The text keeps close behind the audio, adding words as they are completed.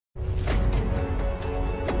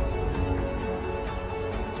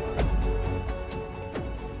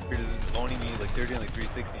they were doing like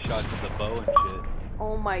 360 shots with the bow and shit.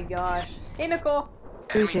 Oh my gosh. Hey, Nicole.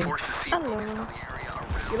 Greetings. Hello.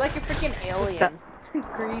 You're like a freaking alien.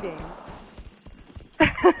 Greetings.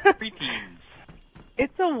 Greetings.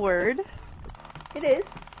 It's a word. It is.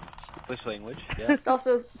 English language, yeah. It's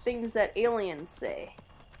also things that aliens say.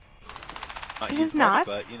 Not It used is not. much,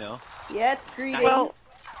 but you know. Yeah, it's greetings. Well,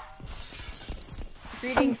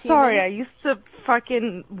 Greetings, I'm sorry, humans. I used to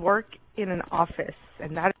fucking work in an office,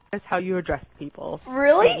 and that is how you address people.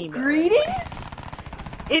 Really? In email. Greetings?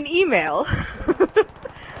 In email.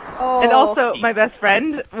 Oh. And also, my best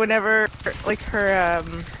friend, whenever, like, her,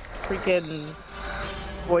 freaking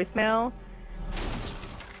voicemail,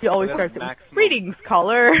 she always that's starts with, maximum. "Greetings,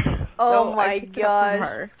 caller." Oh So I my picked it up from gosh.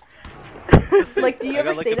 her. Like, do you I ever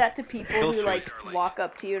got, like, say a that to people who, filter like, recently. walk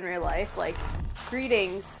up to you in real life? Like,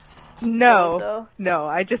 greetings. No, So-and-so? no,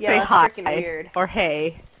 I just Yeah, say that's hi, freaking weird. or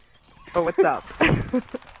hey, or what's up. I'm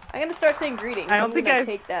gonna start saying greetings. I don't I'm think gonna I've-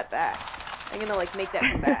 take that back. I'm gonna, like, make that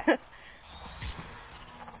come back.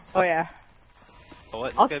 Oh yeah. Oh,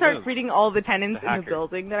 what? I'll This guy start moved. greeting all the tenants The in the hacker.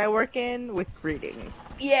 building that I work in with greetings.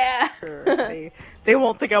 Yeah! Sure, they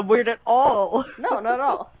won't think I'm weird at all. No, not at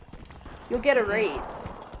all. You'll get a raise.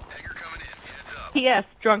 P.S.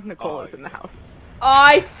 Drunk Nicole Oh, is in the house. Oh,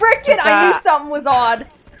 I frickin' I knew That- something was odd.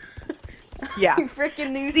 Yeah. I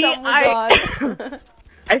frickin' knew See, something was odd.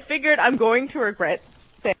 I figured I'm going to regret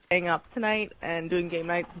staying up tonight and doing game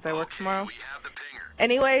night since I work tomorrow.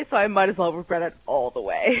 Anyway, so I might as well regret it all the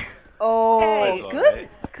way. Oh, Hey. good,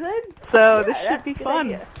 good. So Yeah, this should that's be a good fun.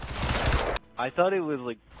 idea. I thought it was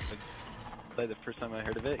like the first time I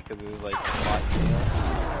heard of it, because it was like hot mail.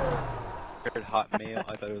 I heard hot mail.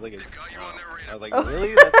 I thought it was like I was like,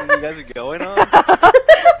 really? That's what you guys are going on?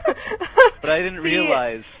 But I didn't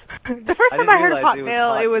realize. The first time I heard realize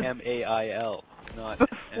Hotmail, it was M-A-I-L, not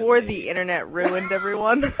before M-A. the internet ruined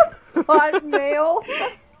everyone. Hot mail.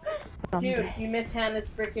 Dude, you missed Hannah's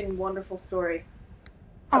freaking wonderful story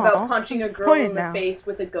about Aw, punching a girl pointed in the now. face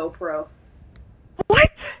with a GoPro. What?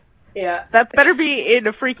 Yeah. That better be in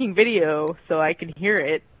a freaking video so I can hear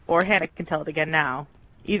it, or Hannah can tell it again now.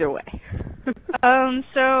 Either way.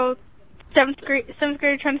 So, seventh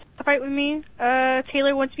grader trying to fight with me.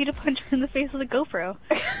 Taylor wants me to punch her in the face with a GoPro.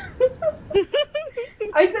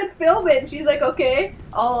 I said film it, and she's like, okay,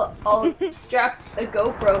 I'll strap a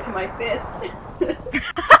GoPro to my fist.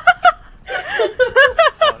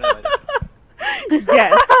 Oh, no, I didn't.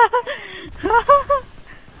 Yes.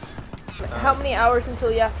 How many hours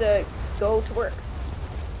until you have to go to work?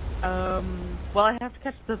 Well, I have to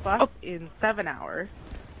catch the bus in 7 hours.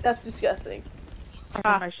 That's disgusting. And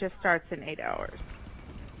my shift starts in 8 hours.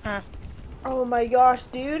 Oh my gosh,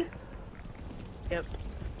 dude. Yep.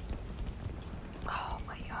 Oh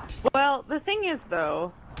my gosh. Well, the thing is,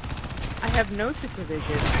 though, I have no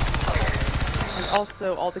supervision. And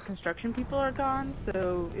also, all the construction people are gone,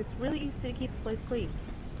 so it's really easy to keep the place clean.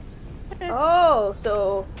 Oh,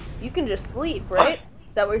 so you can just sleep, right?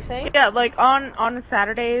 Is that what you're saying? Yeah, like, on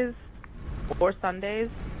Saturdays or Sundays,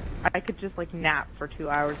 I could just, like, nap for 2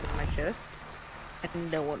 hours of my shift,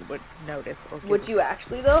 and no one would notice or give Would you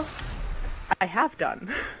actually, though? I have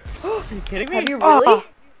done. Are you kidding me? Have you really? Oh,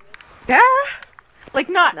 yeah. Like,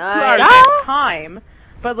 not 2 hours Nice. at a time,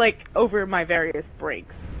 but, like, over my various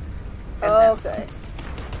breaks. And Oh, then- okay.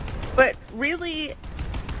 But really,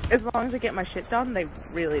 as long as I get my shit done, they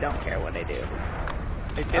really don't care what I do.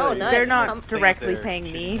 Hey, Taylor, Oh, you're nice. They're saying not directly they're paying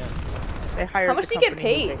me. shitting They hire How much the do you get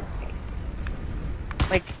company who paid? pays me.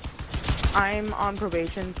 Like, I'm on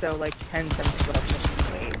probation, so like 10 cents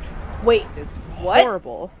above minimum wage. Wait, It's what?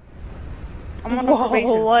 horrible. I'm on Whoa,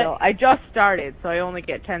 probation what? still. I just started, so I only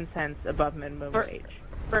get 10 cents above minimum wage.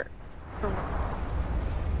 But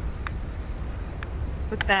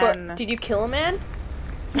then, Did you kill a man?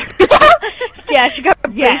 Yeah, she got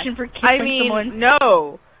yes, probation for killing I mean, someone.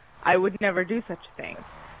 no, I would never do such a thing.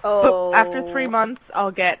 Oh. But after 3 months,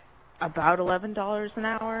 I'll get about $11 an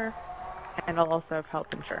hour, and I'll also have health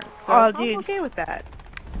insurance. So Oh, I'm dude. okay with that.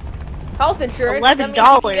 Health insurance? That means you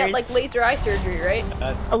can get, $11. like, laser eye surgery, right?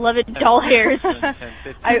 That's $11.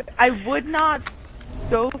 I would not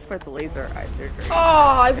go for the laser eye surgery. Oh,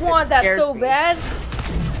 I want that scares so me. bad.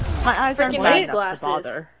 My eyes aren't freaking bright hate enough glasses. to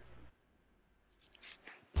bother.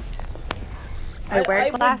 I wear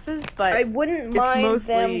would- glasses, but I wouldn't it's mind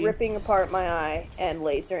them mostly- ripping apart my eye and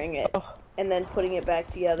lasering it, Ugh. and then putting it back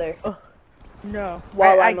together. no.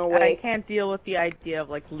 While I I'm awake. I can't deal with the idea of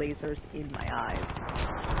like lasers in my eyes.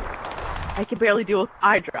 I can barely deal with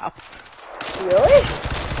eye drops. Really?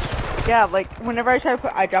 Yeah, like whenever I try to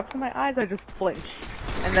put eye drops in my eyes, I just flinch,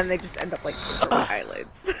 and then they just end up like over my eyelids.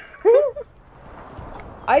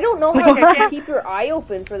 I don't know how you can keep your eye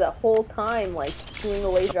open for the whole time, like, doing the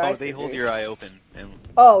laser eye Oh, they hold your eye open. And...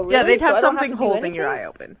 Oh, really? Yeah, they'd have so something holding your eye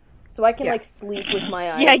open. So I can, like, sleep with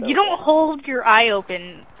my eyes Yeah, open. you don't hold your eye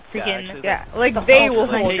open. Freaking. Yeah, like, they will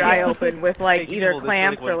hold your eye open with, like, Hey, either hold this for,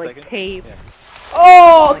 clamps or, 1 like, second? tape. Yeah.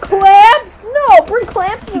 Oh, clamps? No, bring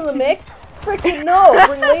clamps into the mix. Freaking no,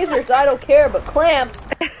 bring lasers. I don't care, but clamps.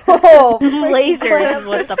 Oh, freaking Lasers, clamps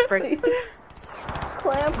what are the frick? stupid.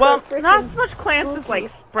 Clamps Well, are freaking not so much clamps as, spooky.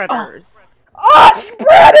 like, spreaders. Oh,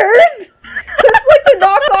 spreaders! It's like the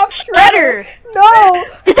knockoff shredder. No.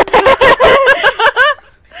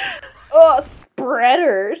 Oh,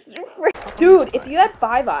 spreaders. Dude, if you had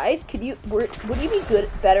 5 eyes, would you be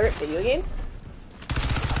better at video games?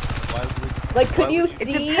 Why would, Like, could you It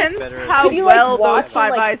see? depends better- how Could you well like watch those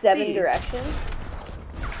 5 in like eyes 7 see. directions?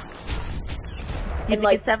 You And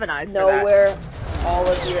like get 7 eyes know for that. where all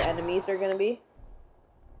of your enemies are gonna be?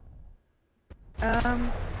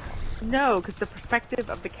 No, because the perspective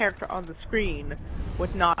of the character on the screen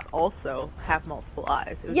would not also have multiple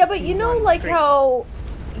eyes. It would Yeah, just but be you know, one like screen. how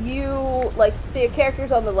you like say a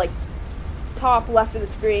character's on the like top left of the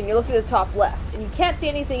screen. You look at the top left, and you can't see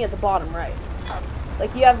anything at the bottom right.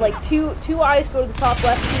 Like you have like two eyes go to the top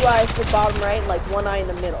left, 2 eyes to the bottom right, and like 1 eye in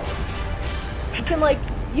the middle.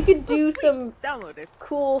 You can do some Download it.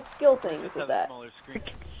 cool skill things just with have a that. smaller screen.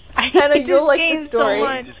 I Hannah, hate you'll this like game the so story.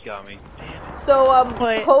 much. You just got me. Damn it. So,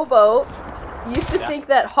 What? Hobo used to Yeah. think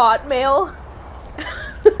that Hotmail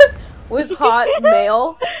was hot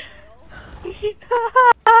male,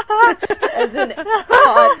 as in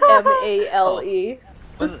hot M-A-L-E.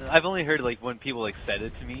 I've only heard like when people like said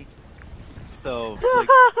it to me. So like,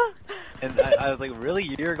 and I was like, really?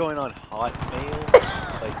 You're going on Hotmail?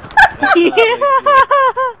 Like, that's not, like,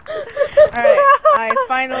 Alright, I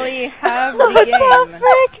finally have the game.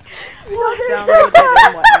 Frick! You know, they're, Downloaded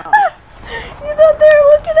and whatnot. you know they're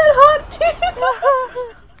looking at hot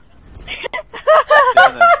kids.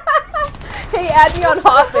 Hey, add me on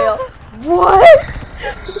Hotmail. What?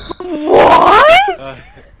 What? yeah,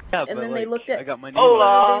 And but, then they like, looked at. I got my name Oh,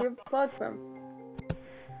 on where did they reply from?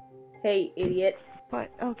 Hey, idiot.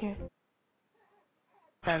 But, okay.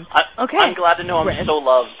 Okay. I'm glad to know I'm so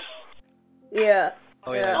loved. Yeah. it.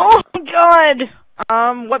 Oh yeah. Oh my god!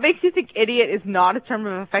 What makes you think idiot is not a term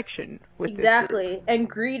of affection with this group? Exactly. And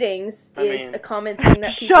greetings I is mean- a common thing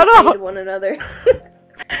that people Shut say up! to one another.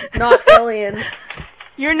 Not aliens.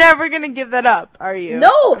 You're never gonna give that up, are you?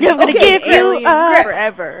 No! I'm gonna Okay, give you Aliens Griff,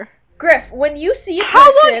 forever. Griff, when you see a How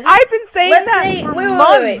long? person, I've been saying let's that say, for wait,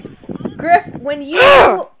 months. Griff, when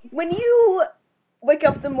you wake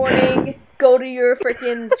up in the morning, go to your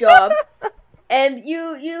freaking job, and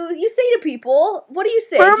you say to people, what do you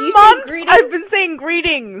say? For Do you months, say greetings? I've been saying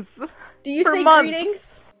greetings. Do you for say months.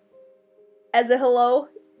 greetings? As a hello?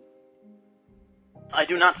 I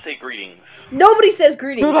do not say greetings. Nobody says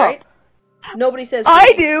greetings, Shut up. right? Nobody says I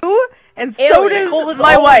greetings. do, and so Aliens. does Always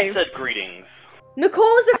my wife. said greetings.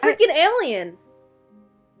 Nicole is a freaking alien.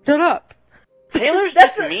 Shut up. Taylor's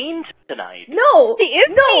That's just a- mean tonight. No, She is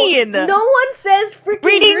mean. no one says freaking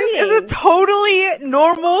Greetings greetings. is a totally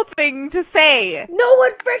normal thing to say. No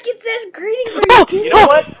one freaking says greetings. Are you kidding? You know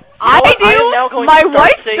what? I I am do. now going My to start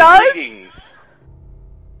wife saying does. greetings.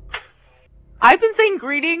 I've been saying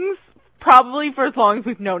greetings probably for as long as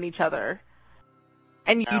we've known each other.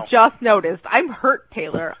 And you Ow. just noticed. I'm hurt,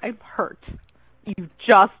 Taylor. I'm hurt. You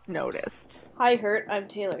just noticed. Hi, Hurt. I'm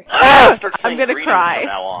Taylor. I'm gonna start I'm saying gonna greetings cry. from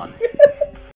now on.